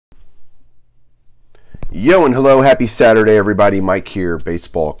Yo and hello, happy Saturday everybody. Mike here,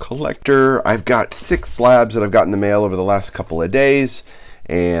 baseball collector. I've got 6 slabs that I've got in the mail over the last couple of days,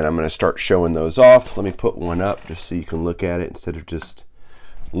 and I'm going to start showing those off. Let me put one up just so you can look at it instead of just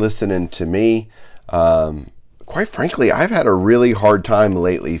listening to me. Quite frankly, I've had a really hard time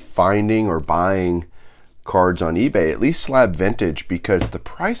lately finding or buying cards on eBay, at least slab vintage, because the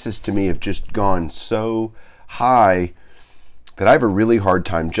prices to me have just gone so high that I have a really hard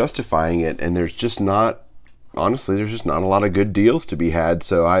time justifying it, and there's just not, honestly, there's just not a lot of good deals to be had.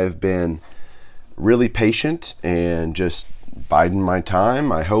 So I have been really patient and just biding my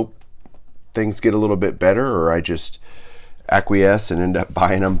time. I hope things get a little bit better, or I just acquiesce and end up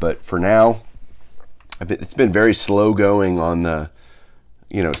buying them. But for now, it's been very slow going on the,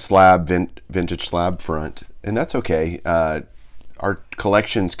 vintage slab front, and that's okay. Our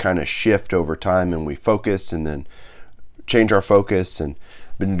collections kind of shift over time, and we focus and then change our focus, and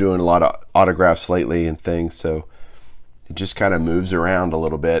been doing a lot of autographs lately and things, so it just kind of moves around a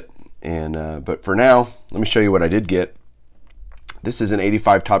little bit. And but for now, let me show you what I did get. This is an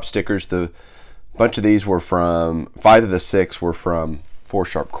 85 top stickers. The bunch of these were from 5 of the 6 were from 4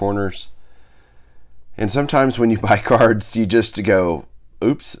 Sharp Corners. And sometimes when you buy cards, you just go,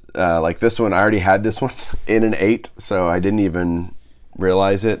 oops, like this one, I already had this one in an 8, so I didn't even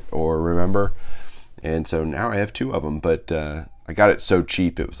realize it or remember. And so now I have 2 of them, but I got it so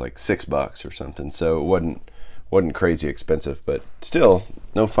cheap, it was like $6 or something. So it wasn't crazy expensive, but still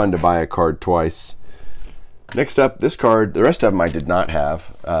no fun to buy a card twice. Next up, this card, the rest of them I did not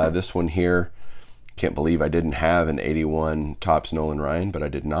have. This one here, can't believe I didn't have an 81 Topps Nolan Ryan, but I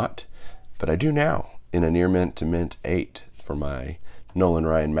did not. But I do now in a near mint to mint 8 for my Nolan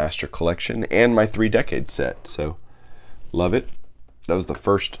Ryan Master Collection and my 3 decade set. So love it. That was the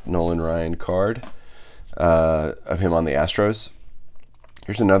first Nolan Ryan card of him on the Astros.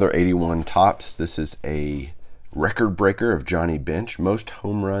 Here's another 81 Topps. This is a record breaker of Johnny Bench, most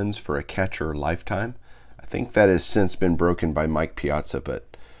home runs for a catcher lifetime. I think that has since been broken by Mike Piazza,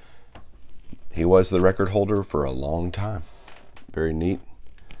 but he was the record holder for a long time. Very neat.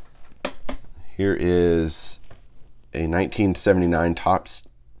 Here is a 1979 Topps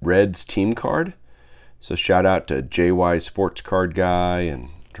Reds team card. So shout out to JY Sports Card Guy, and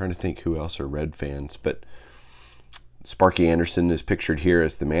I'm trying to think who else are Red fans, but Sparky Anderson is pictured here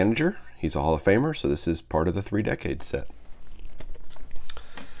as the manager. He's a Hall of Famer, so this is part of the 3 decade set.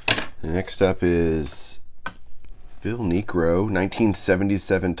 The next up is Phil Niekro,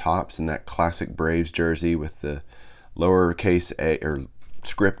 1977 Topps in that classic Braves jersey with the lowercase a, or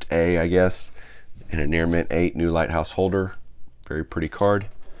script A, I guess, and a near mint 8 new lighthouse holder. Very pretty card.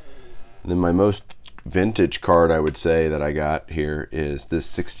 And then my most vintage card I would say that I got here is this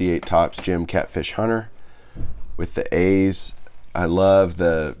 68 Topps Jim Catfish Hunter with the A's. I love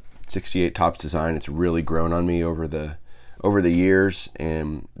the 68 Topps design. It's really grown on me over the years,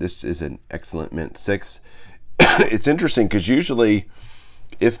 and this is an excellent mint 6. It's interesting because usually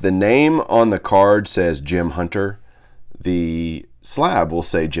if the name on the card says Jim Hunter, the slab will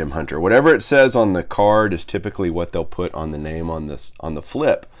say Jim Hunter. Whatever it says on the card is typically what they'll put on the name on the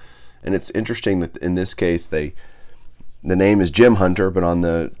flip. And it's interesting that in this case the name is Jim Hunter, but on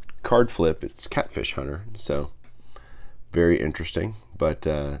the card flip it's Catfish Hunter. So very interesting. But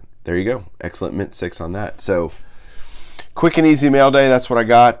there you go. Excellent mint 6 on that. So quick and easy mail day. That's what I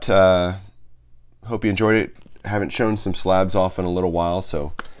got. Hope you enjoyed it. Haven't shown some slabs off in a little while,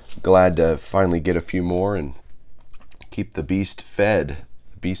 so glad to finally get a few more and keep the beast fed.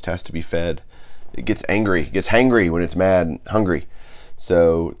 The beast has to be fed. It gets angry. It gets hangry when it's mad and hungry.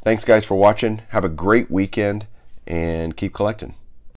 So thanks guys for watching. Have a great weekend and keep collecting.